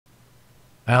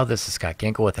Well, this is Scott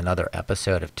Kenkel with another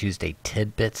episode of Tuesday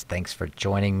Tidbits. Thanks for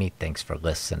joining me. Thanks for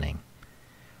listening.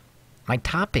 My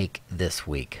topic this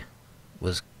week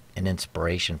was an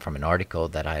inspiration from an article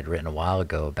that I had written a while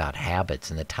ago about habits,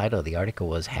 and the title of the article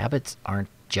was Habits Aren't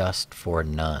Just for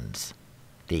Nuns.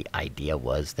 The idea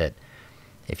was that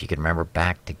if you can remember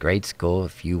back to grade school,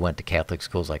 if you went to Catholic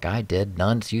schools like I did,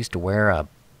 nuns used to wear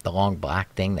the long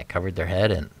black thing that covered their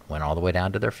head and went all the way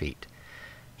down to their feet.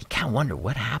 You kind of wonder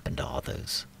what happened to all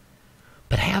those.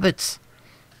 But habits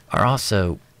are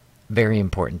also very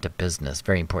important to business,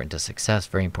 very important to success,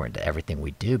 very important to everything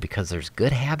we do, because there's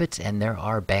good habits and there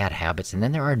are bad habits, and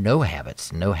then there are no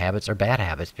habits. No habits are bad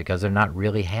habits because they're not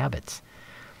really habits.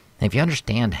 And if you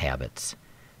understand habits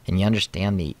and you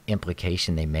understand the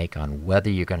implication they make on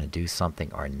whether you're going to do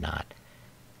something or not,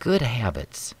 good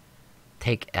habits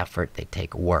take effort, they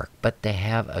take work, but they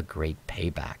have a great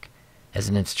payback. As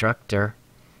an instructor,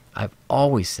 I've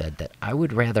always said that I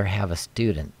would rather have a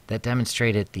student that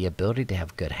demonstrated the ability to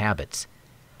have good habits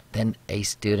than a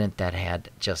student that had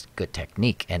just good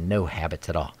technique and no habits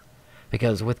at all.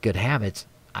 Because with good habits,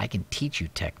 I can teach you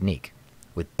technique.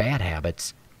 With bad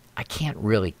habits, I can't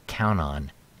really count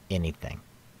on anything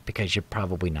because you're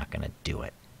probably not going to do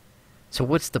it. So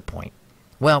what's the point?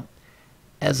 Well,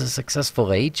 as a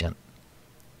successful agent,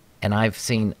 and I've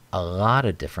seen a lot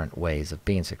of different ways of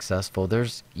being successful,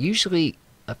 there's usually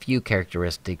a few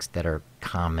characteristics that are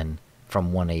common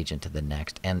from one agent to the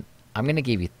next. And I'm going to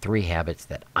give you 3 habits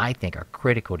that I think are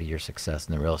critical to your success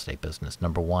in the real estate business.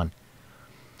 Number 1,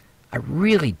 I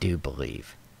really do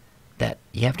believe that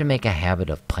you have to make a habit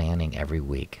of planning every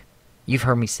week. You've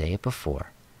heard me say it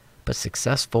before, but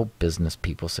successful business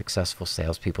people, successful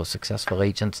salespeople, successful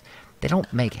agents, they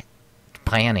don't make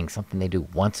planning something they do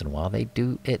once in a while. They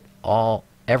do it all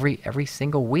every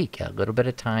single week, a little bit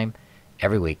of time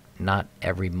every week, not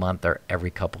every month or every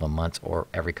couple of months or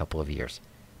every couple of years.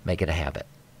 Make it a habit.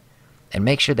 And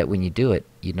make sure that when you do it,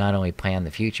 you not only plan the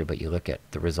future, but you look at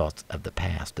the results of the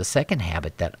past. The second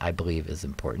habit that I believe is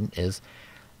important is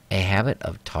a habit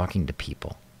of talking to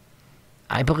people.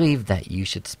 I believe that you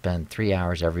should spend 3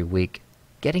 hours every week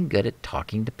getting good at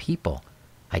talking to people,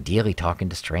 ideally talking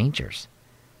to strangers.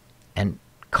 And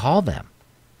call them,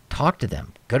 talk to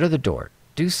them, go to the door,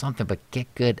 do something, but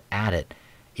get good at it.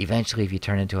 Eventually, if you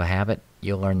turn into a habit,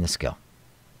 you'll learn the skill.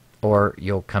 Or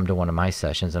you'll come to one of my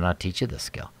sessions and I'll teach you the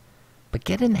skill. But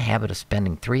get in the habit of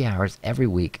spending 3 hours every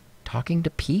week talking to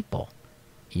people.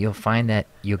 You'll find that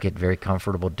you'll get very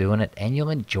comfortable doing it and you'll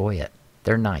enjoy it.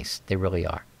 They're nice. They really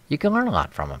are. You can learn a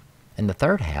lot from them. And the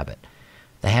third habit,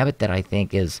 the habit that I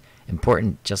think is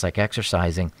important, just like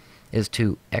exercising, is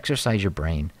to exercise your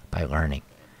brain by learning.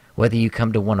 Whether you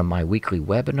come to one of my weekly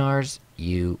webinars,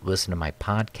 you listen to my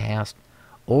podcast,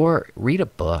 or read a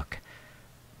book,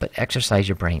 but exercise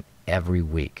your brain every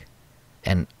week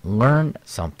and learn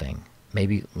something.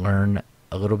 Maybe learn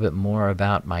a little bit more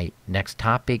about my next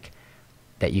topic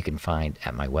that you can find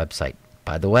at my website.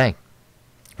 By the way,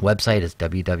 website is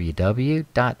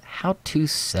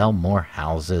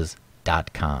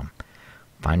www.howtosellmorehouses.com.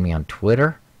 Find me on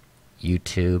Twitter,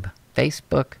 YouTube,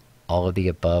 Facebook, all of the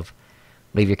above.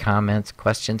 Leave your comments,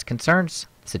 questions, concerns,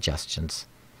 suggestions.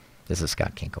 This is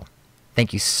Scott Kenkel.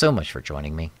 Thank you so much for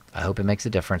joining me. I hope it makes a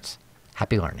difference.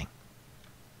 Happy learning.